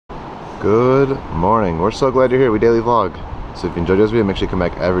Good morning. We're so glad you're here. We daily vlog. So if you enjoyed this video, make sure you come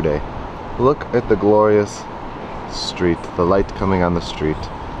back every day. Look at the glorious street, the light coming on the street.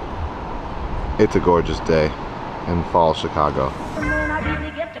 It's a gorgeous day in fall Chicago.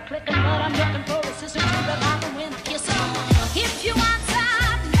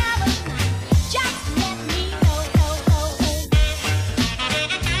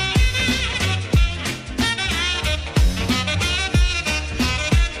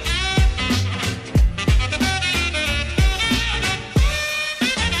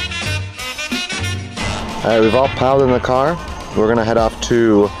 Alright, we've all piled in the car. We're gonna head off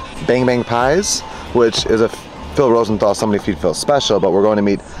to Bang Pies, which is a Phil Rosenthal Somebody Feed Phil special, but we're going to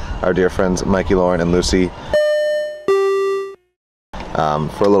meet our dear friends Mikey, Lauren, and Lucy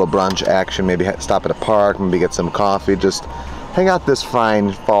for a little brunch action, maybe stop at a park, maybe get some coffee, just hang out this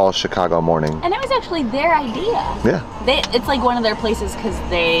fine fall Chicago morning. And it was actually their idea. Yeah. It's like one of their places because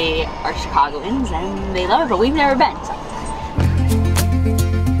they are Chicagoans and they love it, but we've never been. So.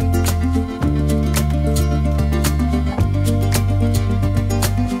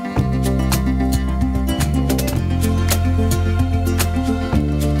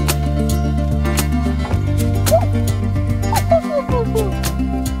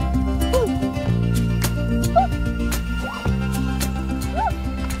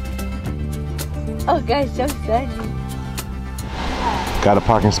 Oh guys, so excited. Got a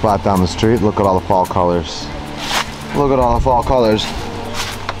parking spot down the street. Look at all the fall colors. Look at all the fall colors.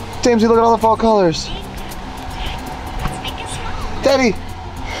 Jamesy, look at all the fall colors. Daddy,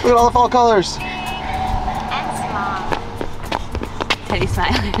 look at all the fall colors. Teddy's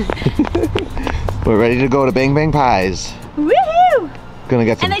smiling. We're ready to go to Bang Pies. Woohoo! Gonna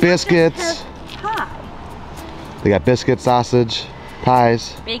get some biscuits. They got biscuit, sausage,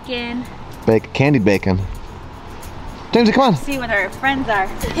 pies. Bacon. Candied bacon. Jamesy, come on. See what our friends are.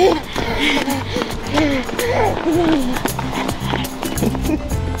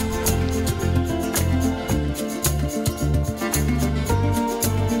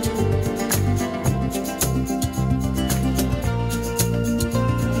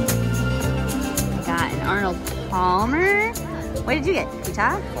 Got an Arnold Palmer. What did you get?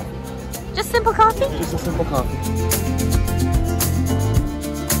 Pita? Just simple coffee? Just a simple coffee.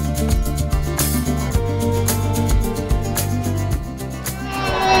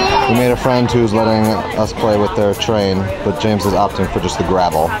 We made a friend who's letting us play with their train, but James is opting for just the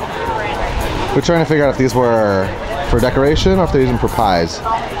gravel. We're trying to figure out if these were for decoration or if they're using for pies.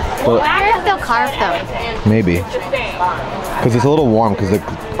 But I wonder if they'll carve them. maybe. Because it's a little warm because the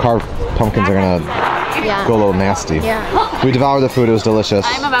carved pumpkins are gonna go a little nasty. Yeah. We devoured the food, it was delicious.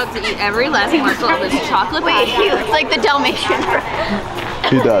 I'm about to eat every last morsel of this chocolate pie. He looks like the Dalmatian.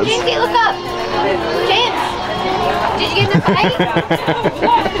 He does. Jamesy, look up. James, did you get the bite?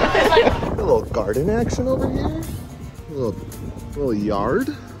 A little garden action over here. A little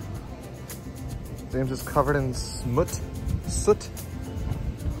yard. James is covered in soot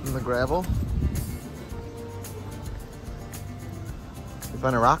in the gravel. You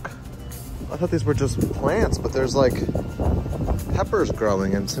find a rock? I thought these were just plants, but there's like peppers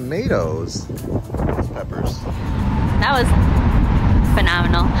growing and tomatoes. Those peppers. That was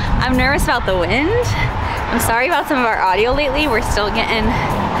phenomenal. I'm nervous about the wind. I'm sorry about some of our audio lately. We're still getting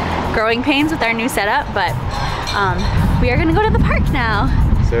growing pains with our new setup, but we are gonna go to the park now.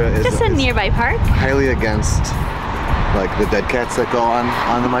 Just a nearby park. Highly against like the dead cats that go on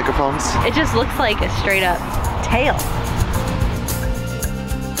the microphones. It just looks like a straight up tail.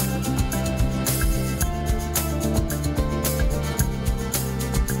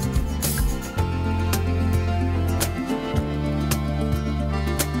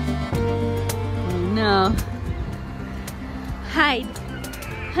 No. Hide.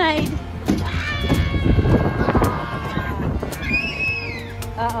 Hide.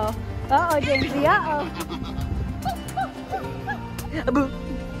 Uh-oh. Uh-oh, Jamesy, uh-oh. A boo.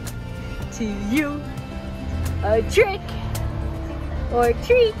 To you. A trick. Or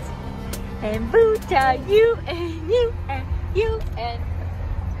treat. And boo to you and you and you and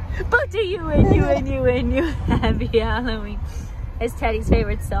boo to you and you and you and you. Happy Halloween. It's Teddy's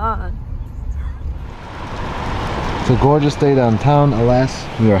favorite song. It's a gorgeous day downtown. Alas,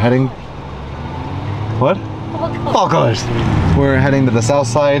 we are heading... What? Fall colors. We're heading to the south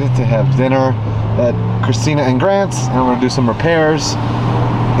side to have dinner at Christina and Grant's, and we're gonna do some repairs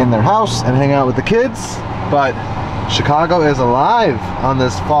in their house and hang out with the kids. But Chicago is alive on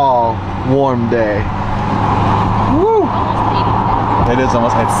this fall warm day. Woo! It is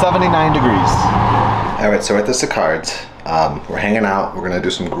almost at 79 degrees. All right, so we're at the Sicard's. We're hanging out. We're gonna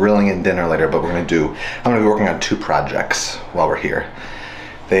do some grilling and dinner later, but I'm gonna be working on 2 projects while we're here.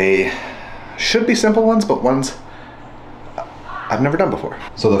 They should be simple ones, but ones I've never done before.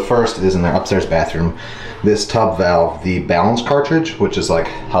 So the first is in their upstairs bathroom. This tub valve, the balance cartridge, which is like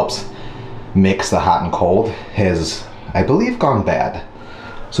helps mix the hot and cold, has, I believe, gone bad.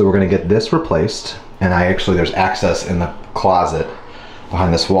 So we're gonna get this replaced, and there's access in the closet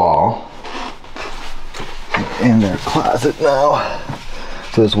behind this wall. In their closet now.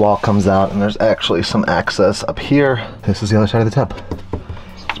 So this wall comes out and there's actually some access up here. This is the other side of the tub.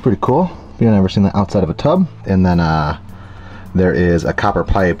 It's pretty cool. You've never seen the outside of a tub. And then there is a copper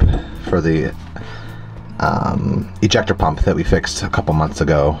pipe for the ejector pump that we fixed a couple months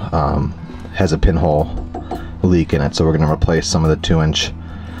ago. Has a pinhole leak in it, so we're gonna replace some of the 2-inch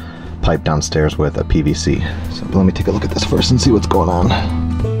pipe downstairs with a PVC. So let me take a look at this first and see what's going on.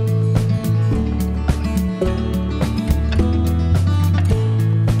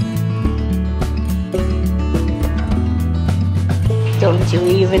 Don't you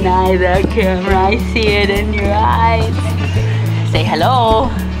even eye the camera, I see it in your eyes. Say hello.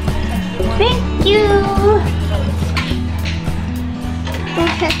 Thank you.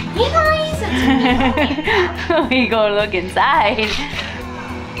 Hey guys. We go look inside.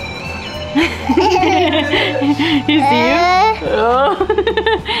 You see him? Oh.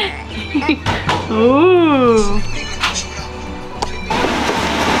 Ooh.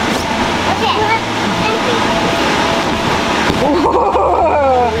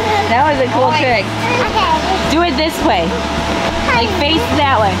 That was a cool trick. Okay. Do it this way. Like face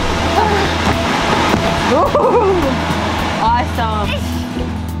that way. Awesome.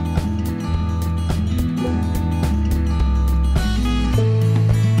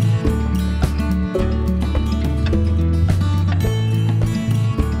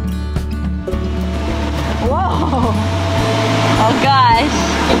 Whoa. Oh gosh.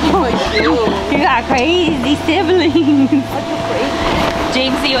 You got crazy siblings.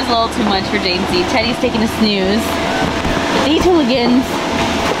 Jamesy was a little too much for Jamesy. Teddy's taking a snooze. But these hooligans.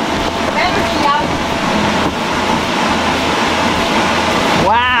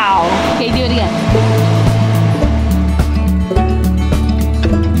 Wow. Okay, do it again.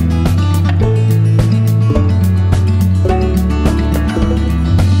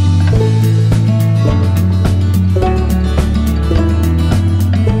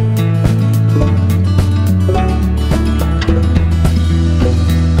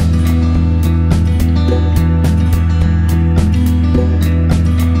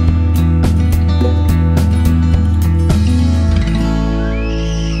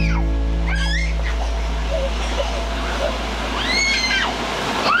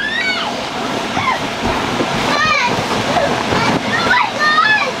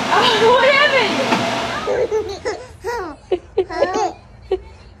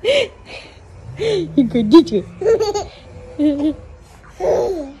 You good, did you?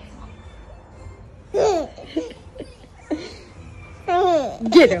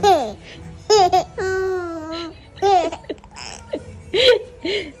 Get him.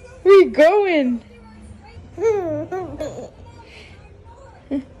 Where you going?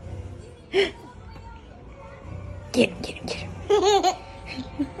 Get him, get him, get him.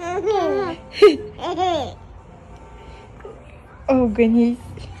 Oh goodness.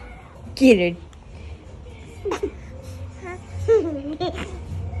 Get it.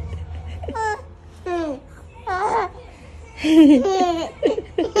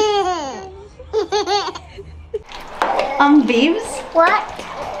 Babes? What?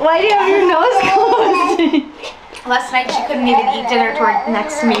 Why do you have your nose closed? Last night she couldn't even eat dinner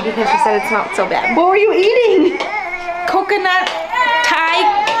next to me because she said it smelled so bad. What were you eating? Coconut Thai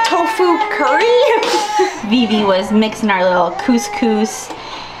tofu curry. Vivi was mixing our little couscous,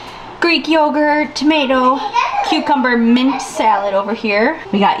 Greek yogurt, tomato, cucumber, mint salad over here.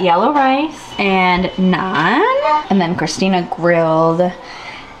 We got yellow rice and naan. And then Christina grilled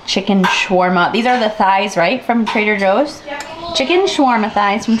chicken shawarma. These are the thighs, right? From Trader Joe's? Chicken shawarma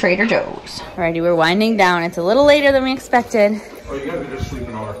thighs from Trader Joe's. Alrighty, we're winding down. It's a little later than we expected. Oh, you guys are just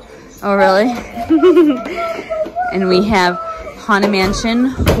sleeping over. Oh, really? And we have Haunted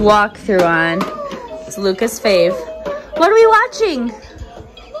Mansion walkthrough on. It's Lucas' fave. What are we watching?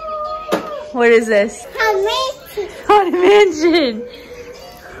 What is this? Haunted Mansion.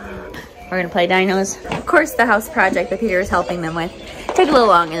 We're gonna play dinos. Of course, the house project that Peter is helping them with took a little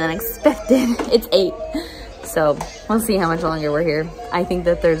longer than expected. It's 8, so we'll see how much longer we're here. I think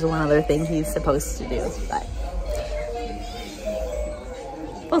that there's one other thing he's supposed to do, but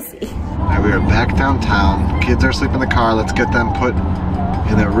we'll see. All right, we are back downtown. Kids are asleep in the car. Let's get them put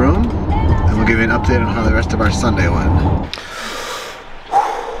in their room, and we'll give you an update on how the rest of our Sunday went.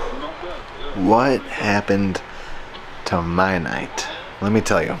 What happened to my night? Let me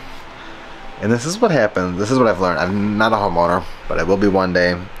tell you. And this is what happened. This is what I've learned. I'm not a homeowner, but I will be one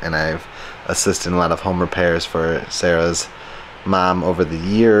day, and I've assisted in a lot of home repairs for Sarah's mom over the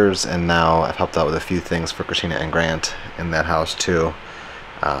years, and now I've helped out with a few things for Christina and Grant in that house too.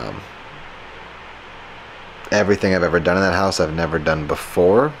 Everything I've ever done in that house I've never done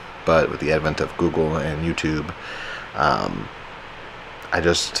before, but with the advent of Google and YouTube, I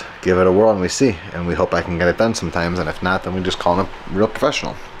just give it a whirl and we see, and we hope I can get it done sometimes, and if not, then we just call in a real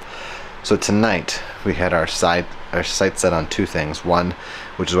professional. So tonight we had our sight set on two things. One,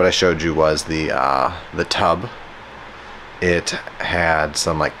 which is what I showed you, was the tub. It had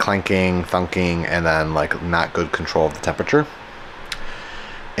some like clanking, thunking, and then like not good control of the temperature.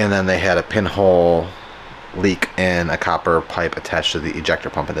 And then they had a pinhole leak in a copper pipe attached to the ejector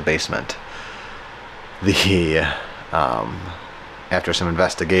pump in the basement. After some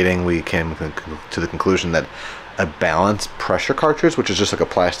investigating, we came to the conclusion that a balance pressure cartridge, which is just like a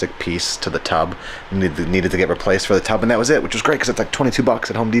plastic piece to the tub, needed to get replaced for the tub, and that was it, which was great because it's like 22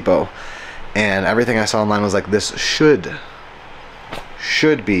 bucks at Home Depot. And everything I saw online was like, this should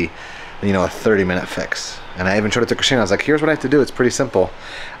be, you know, a 30-minute fix. And I even showed it to Christina. I was like, here's what I have to do. It's pretty simple.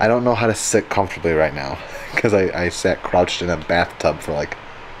 I don't know how to sit comfortably right now because I sat crouched in a bathtub for like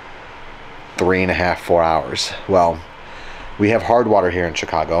 3.5, 4 hours. Well, we have hard water here in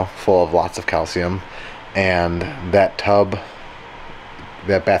Chicago, full of lots of calcium, and that bathroom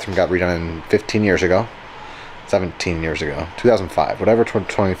got redone 15 years ago, 17 years ago, 2005, whatever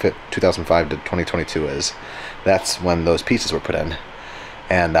 2005 to 2022 is. That's when those pieces were put in.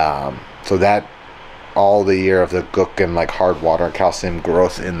 And so that, all the year of the gook and like hard water calcium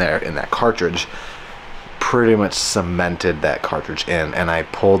growth in there in that cartridge pretty much cemented that cartridge in, and I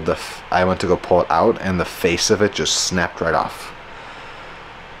went to go pull it out, and the face of it just snapped right off.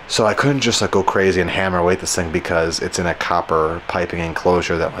 So I couldn't just like go crazy and hammer away at this thing because it's in a copper piping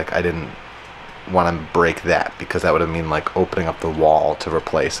enclosure that like I didn't want to break that, because that would have mean like opening up the wall to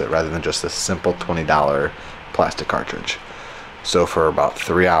replace it rather than just a simple $20 plastic cartridge. So for about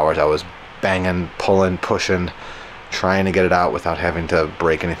 3 hours I was banging, pulling, pushing, trying to get it out without having to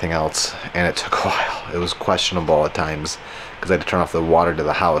break anything else, and it took a while. It was questionable at times because I had to turn off the water to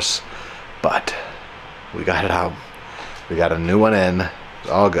the house, but we got it out. We got a new one in. It's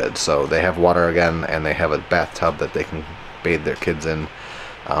all good. So they have water again, and they have a bathtub that they can bathe their kids in.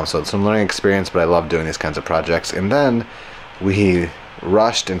 So it's some learning experience, but I love doing these kinds of projects. And then we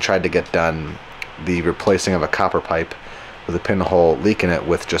rushed and tried to get done the replacing of a copper pipe with a pinhole leak in it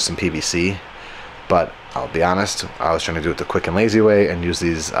with just some PVC. But I'll be honest, I was trying to do it the quick and lazy way and use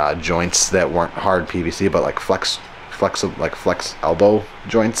these joints that weren't hard PVC, but like flex elbow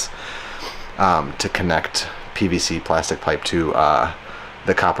joints to connect PVC plastic pipe to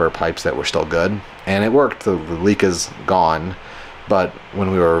the copper pipes that were still good. And it worked. The leak is gone. But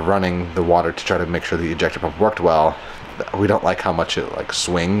when we were running the water to try to make sure the ejector pump worked well, we don't like how much it like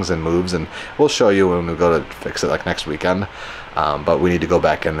swings and moves, and we'll show you when we go to fix it like next weekend. But we need to go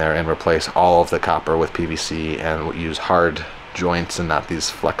back in there and replace all of the copper with PVC and use hard joints and not these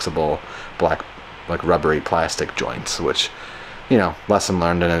flexible black like rubbery plastic joints, which, you know, lesson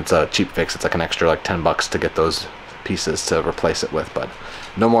learned, and it's a cheap fix. It's like an extra like 10 bucks to get those pieces to replace it with. But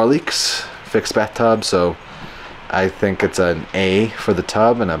no more leaks, fixed bathtub. So I think it's an A for the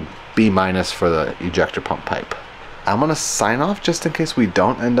tub and a B- for the ejector pump pipe. I'm gonna sign off just in case we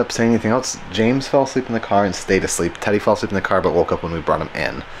don't end up saying anything else. James fell asleep in the car and stayed asleep. Teddy fell asleep in the car but woke up when we brought him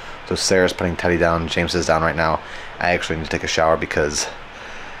in. So Sarah's putting Teddy down, James is down right now. I actually need to take a shower because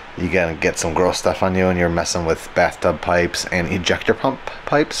you gotta get some gross stuff on you and you're messing with bathtub pipes and ejector pump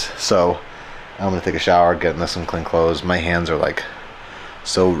pipes. So I'm gonna take a shower, get into some clean clothes. My hands are like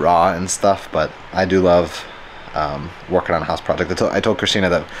so raw and stuff, but I do love working on a house project. I told Christina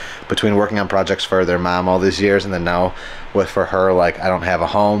that between working on projects for their mom all these years and then now for her, like, I don't have a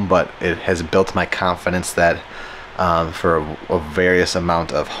home, but it has built my confidence that for a various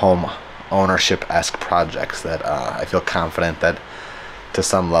amount of home ownership-esque projects that I feel confident that to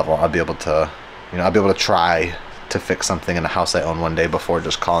some level I'll be able to, you know, I'll be able to try to fix something in a house I own one day before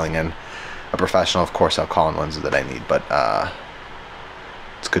just calling in a professional. Of course I'll call in ones that I need, but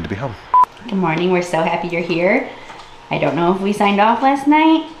it's good to be home. Good morning, we're so happy you're here. I don't know if we signed off last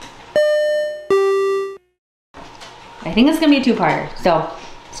night. I think it's gonna be a two-parter, so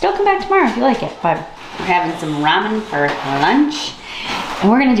still come back tomorrow if you like it. But we're having some ramen for lunch,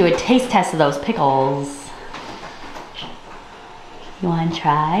 and we're gonna do a taste test of those pickles. You wanna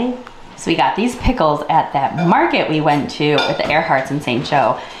try? So we got these pickles at that market we went to at the Earharts in St.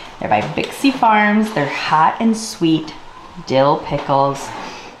 Joe. They're by Bixie Farms. They're hot and sweet dill pickles.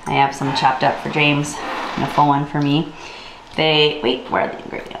 I have some chopped up for James and a full one for me. Wait, where are the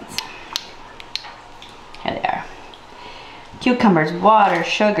ingredients? cucumbers, water,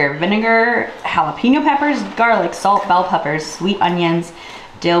 sugar, vinegar, jalapeno peppers, garlic, salt, bell peppers, sweet onions,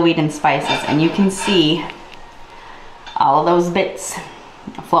 dill, wheat, and spices. And you can see all of those bits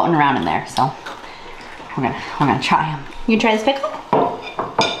floating around in there. So we're gonna try them. You try this pickle?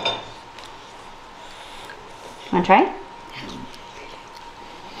 Wanna try?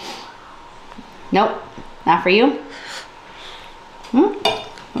 Nope, not for you. We'll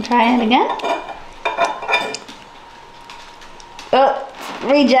try it again. Oh,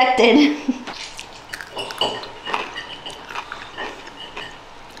 rejected.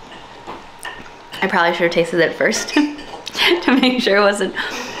 I probably should have tasted it first to make sure it wasn't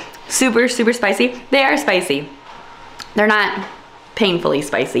super, super spicy. They are spicy. They're not painfully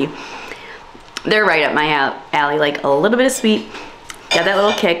spicy. They're right up my alley, like a little bit of sweet, got that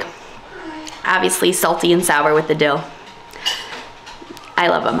little kick. Obviously salty and sour with the dill. I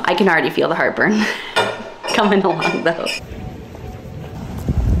love them. I can already feel the heartburn coming along though.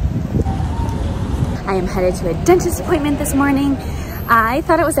 I am headed to a dentist appointment this morning. I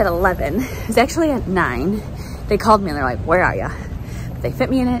thought it was at 11. It was actually at 9. They called me and they're like, where are you? But they fit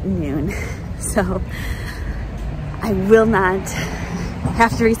me in at noon. So I will not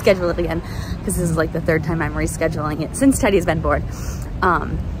have to reschedule it again because this is like the third time I'm rescheduling it since Teddy's been born.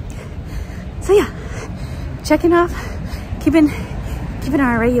 So yeah, checking off, keeping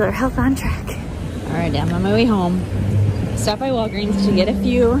our regular health on track. All right, I'm on my way home. Stopped by Walgreens to get a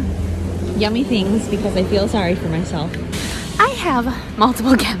few yummy things because I feel sorry for myself. I have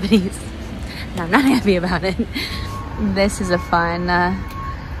multiple cavities and I'm not happy about it. This is a fun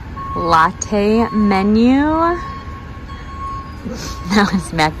latte menu. Now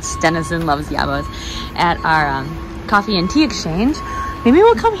it's Max Dennison loves Yabos at our coffee and tea exchange. Maybe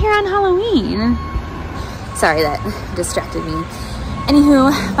we'll come here on Halloween. Sorry, that distracted me.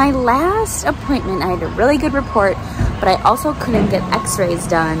 Anywho, my last appointment, I had a really good report, but I also couldn't get x-rays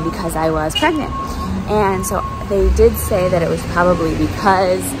done because I was pregnant. And so they did say that it was probably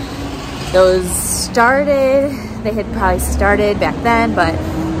because those started, they had probably started back then, but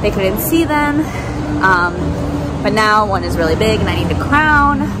they couldn't see them. But now one is really big and I need a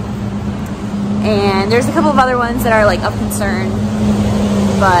crown. And there's a couple of other ones that are like of concern,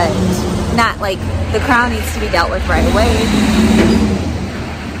 but not like the crown needs to be dealt with right away.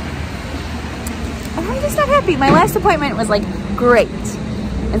 I'm just not happy. My last appointment was like great.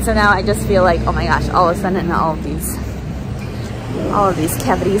 And so now I just feel like, oh my gosh, all of a sudden all of these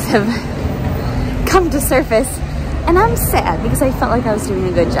cavities have come to surface. And I'm sad because I felt like I was doing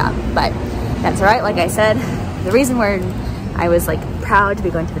a good job, but that's all right. Like I said, the reason I was like proud to be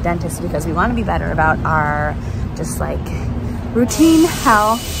going to the dentist is because we want to be better about our just like routine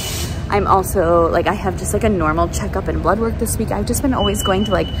health. I'm also like, I have just like a normal checkup and blood work this week. I've just been always going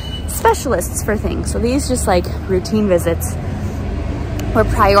to like specialists for things. So these just like routine visits we're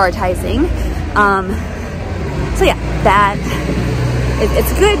prioritizing. So yeah, that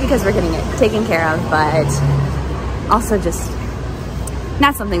it's good because we're getting it taken care of, but also just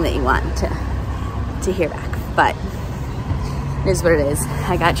not something that you want to hear back, but it is what it is.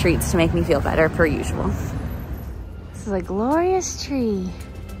 I got treats to make me feel better per usual. This is a glorious tree.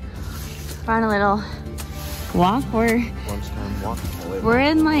 We're on a little walk. We're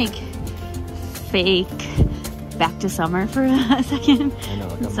in like fake back to summer for a second. I know,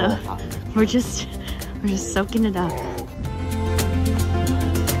 like so we're just soaking it up.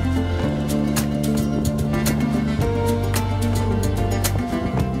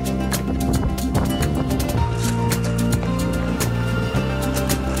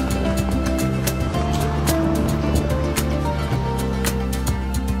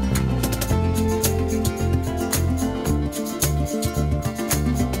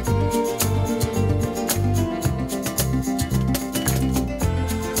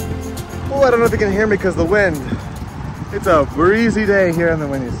 I don't know if you can hear me because of the wind. It's a breezy day here in the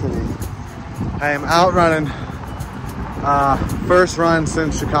Windy City. I am out running, first run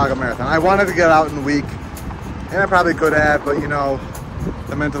since Chicago Marathon. I wanted to get out in a week, and I probably could have, but you know,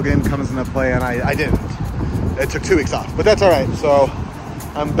 the mental game comes into play, and I didn't. It took 2 weeks off, but that's all right. So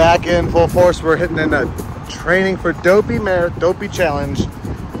I'm back in full force. We're hitting into training for Dopey Challenge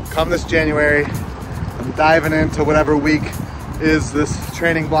come this January. I'm diving into whatever week is this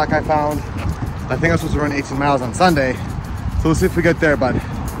training block I found. I think I'm supposed to run 18 miles on Sunday, so we'll see if we get there, but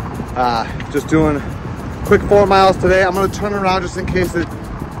just doing quick 4 miles today. I'm gonna turn around just in case that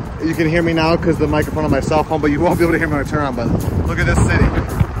you can hear me now because the microphone on my cell phone, but you won't be able to hear me when I turn around. But look at this city.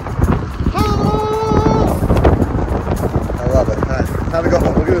 I love it. All right, time to go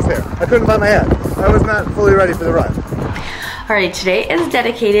home. Look at this hair. I couldn't find my hat. I was not fully ready for the run. All right, today is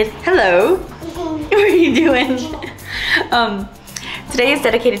dedicated. Hello. What are you doing? Today is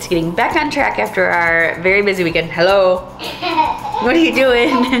dedicated to getting back on track after our very busy weekend. Hello. What are you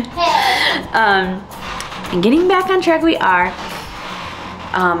doing? And getting back on track we are.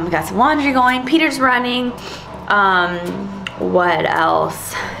 We got some laundry going. Peter's running. What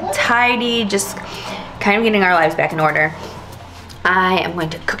else? Tidy, just kind of getting our lives back in order. I am going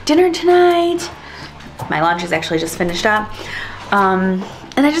to cook dinner tonight. My laundry's actually just finished up.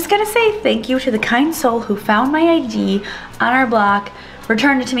 And I just gotta say thank you to the kind soul who found my ID on our block,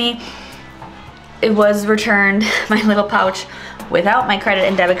 returned it to me. It was returned, my little pouch, without my credit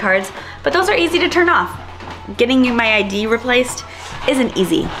and debit cards, but those are easy to turn off. Getting my ID replaced isn't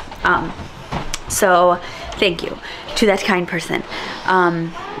easy. So thank you to that kind person.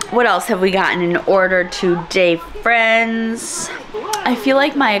 What else have we gotten in order today, friends? I feel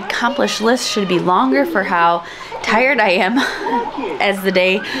like my accomplished list should be longer for how tired I am as the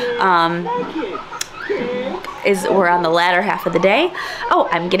day we're on the latter half of the day. Oh,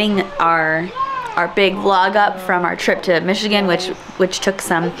 I'm getting our big vlog up from our trip to Michigan, which took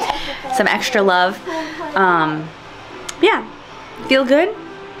some extra love. Yeah, feel good.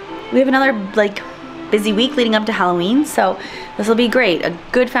 We have another like busy week leading up to Halloween, so this will be great. A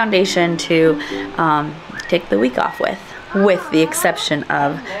good foundation to take the week off with the exception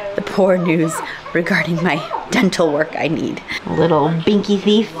of the poor news regarding my dental work I need. Little binky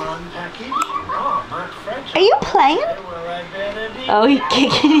thief. Are you playing? Oh, he's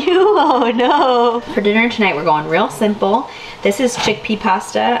kicking you? Oh no. For dinner tonight we're going real simple. This is chickpea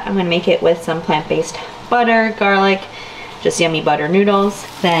pasta. I'm gonna make it with some plant-based butter, garlic, just yummy butter noodles.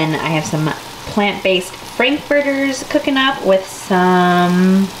 Then I have some plant-based frankfurters cooking up with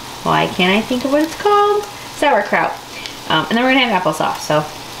some, why can't I think of what it's called? Sauerkraut. And then we're gonna have applesauce, so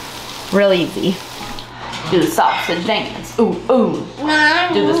real easy. Do the sausage dance. Ooh, ooh.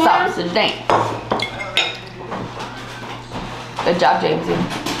 Do the sausage dance. Good job, Jamesy.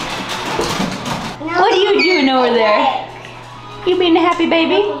 What are you doing over there? You being a happy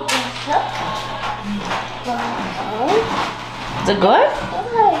baby? Is it good?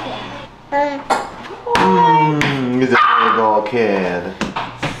 He's a big old kid.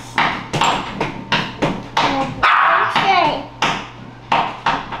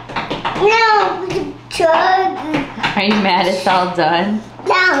 Are you mad it's all done?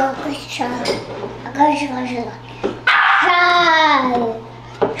 No,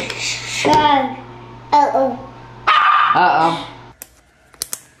 Uh-oh.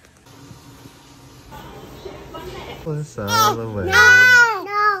 What's all the way?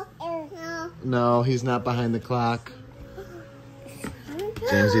 No, he's not behind the clock.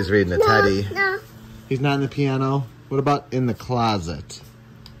 Jamesy's reading a teddy. No. He's not in the piano. What about in the closet?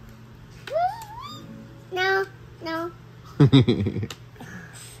 No. You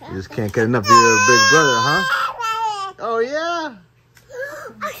just can't get enough of your big brother, huh? Oh, yeah.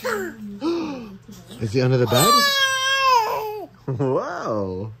 Is he under the bed?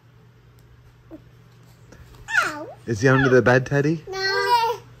 Whoa. Is he under the bed, Teddy?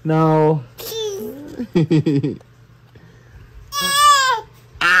 No.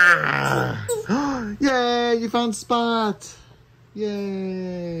 Ah. Yay, you found Spot.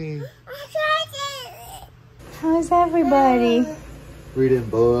 Yay. How's everybody? Reading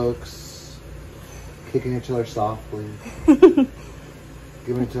books, kicking each other softly,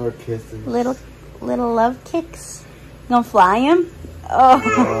 giving each other kisses. Little love kicks. You gonna fly him?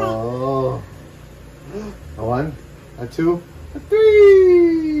 Oh. A 1, a 2, a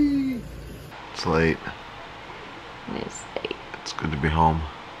 3. It's late. It is late. It's good to be home.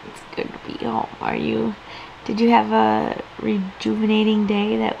 It's good to be home. Did you have a rejuvenating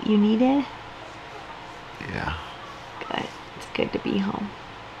day that you needed? Yeah. Good. It's good to be home.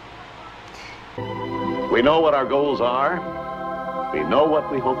 We know what our goals are. We know what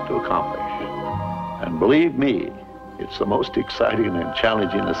we hope to accomplish. And believe me, it's the most exciting and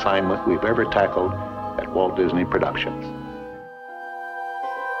challenging assignment we've ever tackled at Walt Disney Productions.